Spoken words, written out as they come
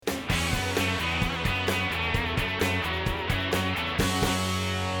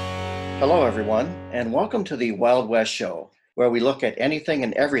Hello, everyone, and welcome to the Wild West Show, where we look at anything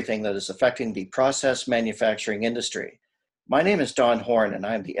and everything that is affecting the process manufacturing industry. My name is Don Horn, and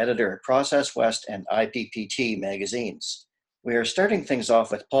I am the editor at Process West and IPPT magazines. We are starting things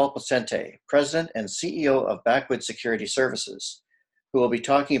off with Paul Placente, President and CEO of Backwood Security Services, who will be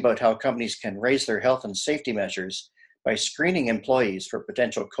talking about how companies can raise their health and safety measures by screening employees for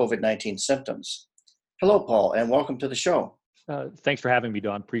potential COVID-19 symptoms. Hello, Paul, and welcome to the show. Thanks for having me,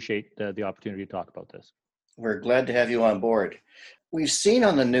 Don. Appreciate the opportunity to talk about this. We're glad to have you on board. We've seen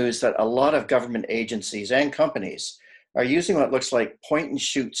on the news that a lot of government agencies and companies are using what looks like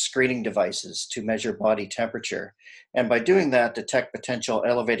point-and-shoot screening devices to measure body temperature, and by doing that, detect potential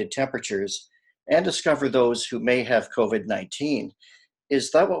elevated temperatures and discover those who may have COVID-19. Is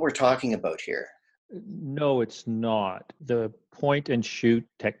that what we're talking about here? No, it's not. The point-and-shoot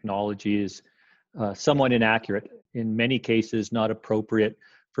technology is somewhat inaccurate, in many cases not appropriate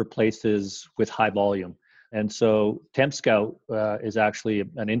for places with high volume. And so TempScout is actually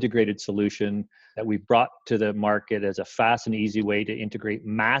an integrated solution that we brought to the market as a fast and easy way to integrate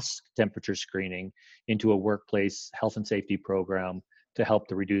mass temperature screening into a workplace health and safety program to help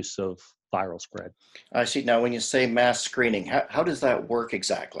the reduce of viral spread. I see. Now, when you say mass screening, how does that work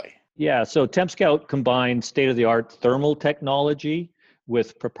exactly? Yeah, so TempScout combines state-of-the-art thermal technology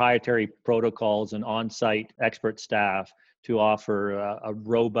with proprietary protocols and on-site expert staff to offer a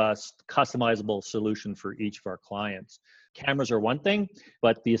robust, customizable solution for each of our clients. Cameras are one thing,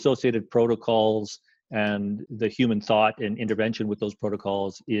 but the associated protocols and the human thought and intervention with those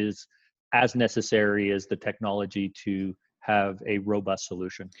protocols is as necessary as the technology to have a robust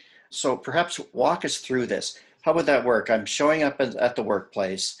solution. So perhaps walk us through this. How would that work? I'm showing up at the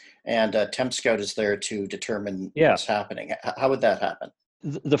workplace and TempScout is there to determine what's happening. How would that happen?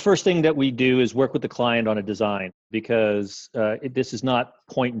 The first thing that we do is work with the client on a design because this is not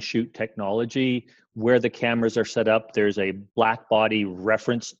point and shoot technology. Where the cameras are set up, there's a black body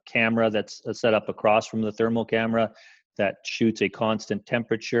reference camera that's set up across from the thermal camera that shoots a constant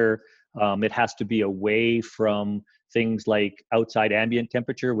temperature. It has to be away from things like outside ambient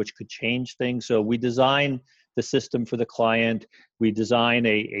temperature, which could change things. So we design the system for the client. We design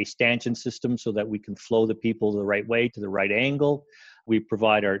a stanchion system so that we can flow the people the right way to the right angle. We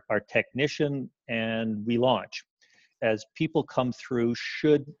provide our technician and we launch. As people come through,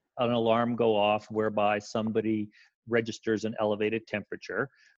 should an alarm go off whereby somebody registers an elevated temperature,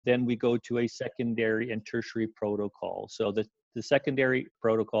 then we go to a secondary and tertiary protocol. So the secondary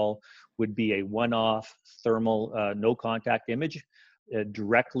protocol would be a one-off thermal no contact image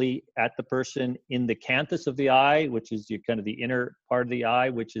directly at the person in the canthus of the eye, which is kind of the inner part of the eye,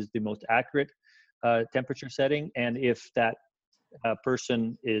 which is the most accurate temperature setting. And if that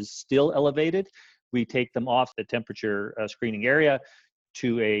person is still elevated, we take them off the temperature screening area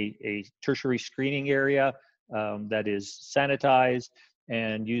to a tertiary screening area that is sanitized,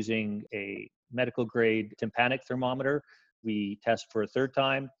 and using a medical grade tympanic thermometer, we test for a third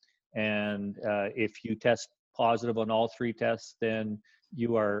time. And if you test positive on all three tests, then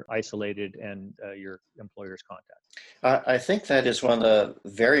you are isolated and your employer's contact. I think that is one of the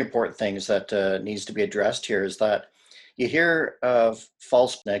very important things that needs to be addressed here is that you hear of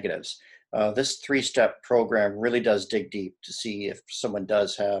false negatives. This three-step program really does dig deep to see if someone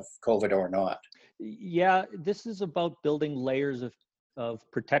does have COVID or not. Yeah, this is about building layers of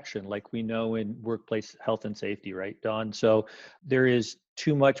protection like we know in workplace health and safety, right, Don? So there is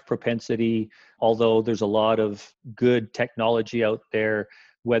too much propensity, although there's a lot of good technology out there,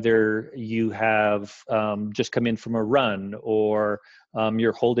 whether you have just come in from a run or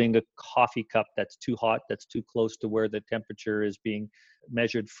you're holding a coffee cup that's too hot, that's too close to where the temperature is being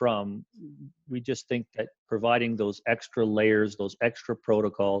measured from. We just think that providing those extra layers, those extra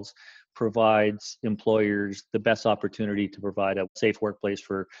protocols provides employers the best opportunity to provide a safe workplace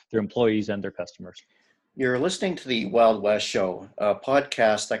for their employees and their customers. You're listening to the Wild West Show, a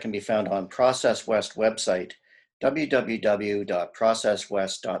podcast that can be found on Process West website,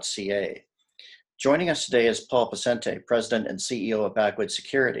 www.processwest.ca. Joining us today is Paul Placente, President and CEO of Backwood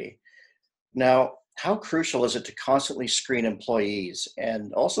Security. Now, how crucial is it to constantly screen employees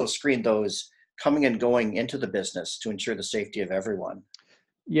and also screen those coming and going into the business to ensure the safety of everyone?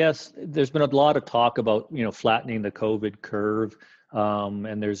 Yes, there's been a lot of talk about, flattening the COVID curve.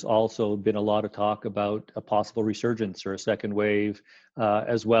 And there's also been a lot of talk about a possible resurgence or a second wave,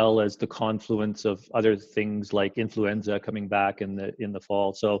 as well as the confluence of other things like influenza coming back in the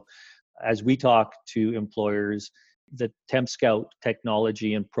fall. So as we talk to employers, the TempScout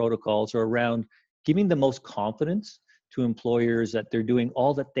technology and protocols are around giving the most confidence to employers that they're doing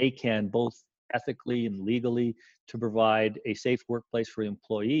all that they can, both ethically and legally to provide a safe workplace for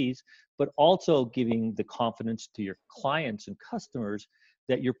employees, but also giving the confidence to your clients and customers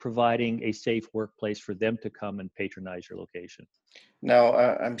that you're providing a safe workplace for them to come and patronize your location. Now,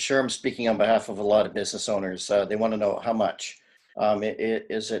 I'm sure I'm speaking on behalf of a lot of business owners. They want to know how much.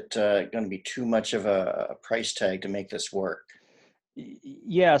 Is it going to be too much of a price tag to make this work?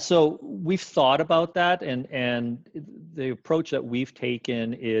 Yeah, so we've thought about that, and the approach that we've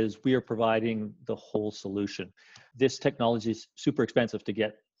taken is we are providing the whole solution. This technology is super expensive to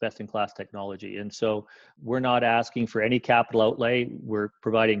get best in class technology, and so we're not asking for any capital outlay. We're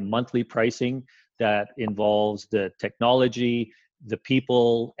providing monthly pricing that involves the technology, the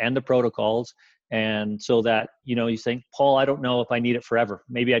people, and the protocols. And so that, you think, Paul, I don't know if I need it forever.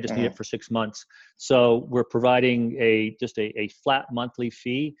 Maybe I just need it for 6 months. So we're providing just a flat monthly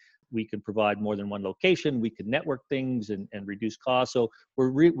fee. We can provide more than one location. We can network things and reduce costs. So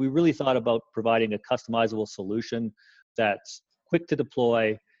we really thought about providing a customizable solution that's quick to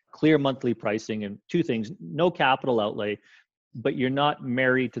deploy, clear monthly pricing, and two things: no capital outlay, but you're not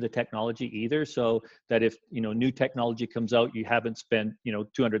married to the technology either. So that if new technology comes out, you haven't spent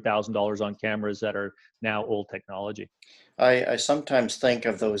 $200,000 on cameras that are now old technology. I sometimes think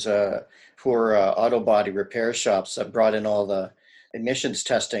of those poor auto body repair shops that brought in all the emissions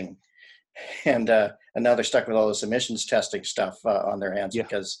testing, and now they're stuck with all this emissions testing stuff on their hands Yeah.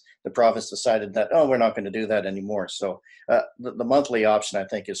 because the province decided that, oh, we're not going to do that anymore. So the monthly option, I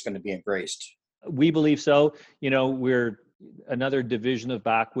think, is going to be embraced. We believe so. We're another division of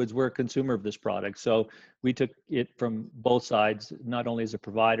Backwoods. We're a consumer of this product. So we took it from both sides, not only as a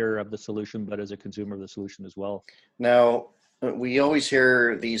provider of the solution, but as a consumer of the solution as well. Now, we always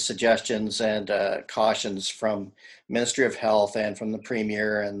hear these suggestions and cautions from Ministry of Health and from the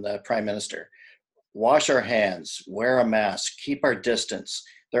Premier and the Prime Minister. Wash our hands, wear a mask, keep our distance.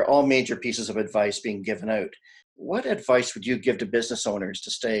 They're all major pieces of advice being given out. What advice would you give to business owners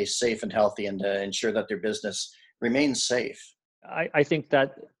to stay safe and healthy and to ensure that their business remains safe? I think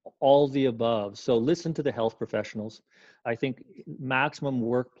that all the above. So listen to the health professionals. I think maximum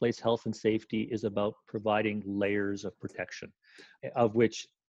workplace health and safety is about providing layers of protection, of which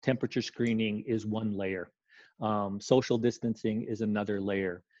temperature screening is one layer. Social distancing is another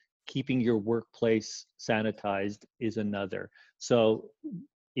layer. Keeping your workplace sanitized is another. So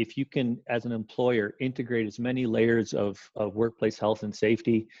if you can, as an employer, integrate as many layers of workplace health and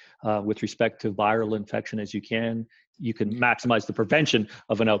safety with respect to viral infection as you can maximize the prevention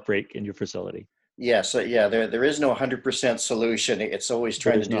of an outbreak in your facility. Yes, there is no 100% solution. It's always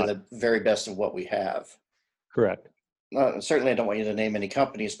trying to do the very best of what we have. Correct. Certainly, I don't want you to name any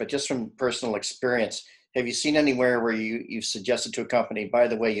companies, but just from personal experience, have you seen anywhere where you've suggested to a company, by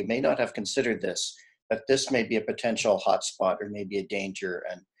the way, you may not have considered this, but this may be a potential hotspot or maybe a danger,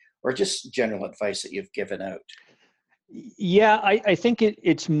 or just general advice that you've given out? Yeah, I think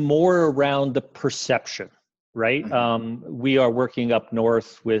it's more around the perception, right? Mm-hmm. We are working up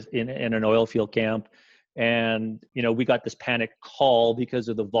north in an oil field camp, and we got this panic call because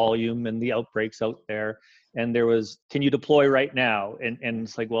of the volume and the outbreaks out there. And there was, can you deploy right now? And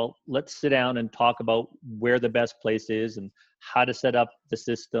it's like, well, let's sit down and talk about where the best place is and how to set up the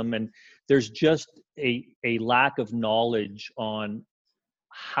system. And there's just a lack of knowledge on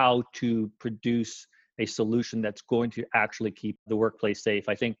how to produce a solution that's going to actually keep the workplace safe.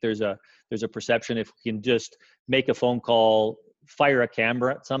 I think there's a perception if we can just make a phone call, fire a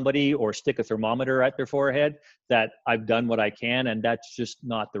camera at somebody, or stick a thermometer at their forehead, that I've done what I can, and that's just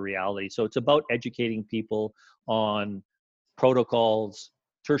not the reality. So it's about educating people on protocols,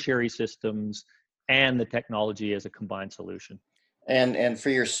 tertiary systems, and the technology as a combined solution. And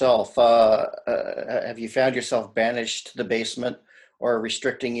for yourself, have you found yourself banished to the basement or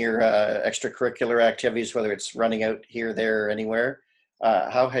restricting your extracurricular activities, whether it's running out here, there, or anywhere?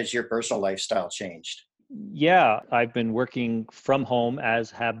 How has your personal lifestyle changed? Yeah, I've been working from home,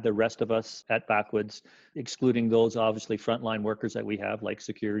 as have the rest of us at Backwoods, excluding those obviously frontline workers that we have, like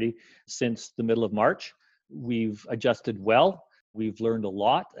security, since the middle of March. We've adjusted well. We've learned a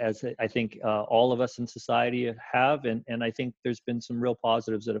lot, as I think all of us in society have, and I think there's been some real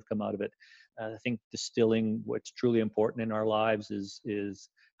positives that have come out of it. I think distilling what's truly important in our lives is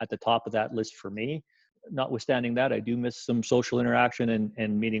at the top of that list for me. Notwithstanding that, I do miss some social interaction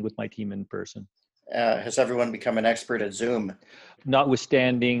and meeting with my team in person. Has everyone become an expert at Zoom?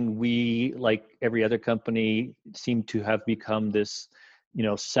 Notwithstanding, we, like every other company, seem to have become this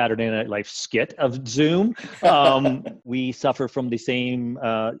Saturday Night Live skit of Zoom. We suffer from the same.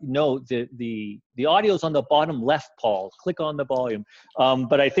 No, the audio's on the bottom left, Paul. Click on the volume.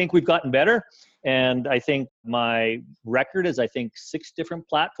 But I think we've gotten better, and I think my record is 6 different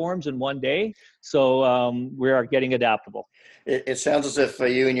platforms in one day. So we are getting adaptable. It sounds as if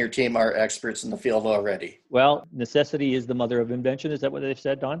you and your team are experts in the field already. Well, necessity is the mother of invention. Is that what they've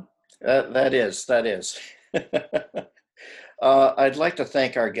said, Don? That is. I'd like to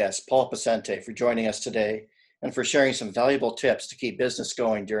thank our guest, Paul Pacente, for joining us today and for sharing some valuable tips to keep business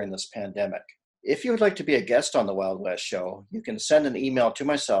going during this pandemic. If you would like to be a guest on the Wild West Show, you can send an email to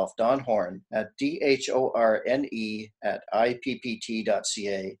myself, Don Horn, at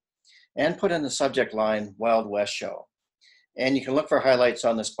dhorne@ippt.ca and put in the subject line Wild West Show. And you can look for highlights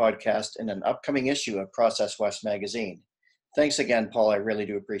on this podcast in an upcoming issue of Process West magazine. Thanks again, Paul. I really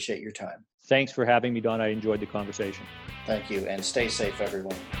do appreciate your time. Thanks for having me, Don. I enjoyed the conversation. Thank you, and stay safe,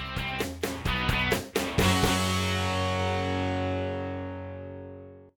 everyone.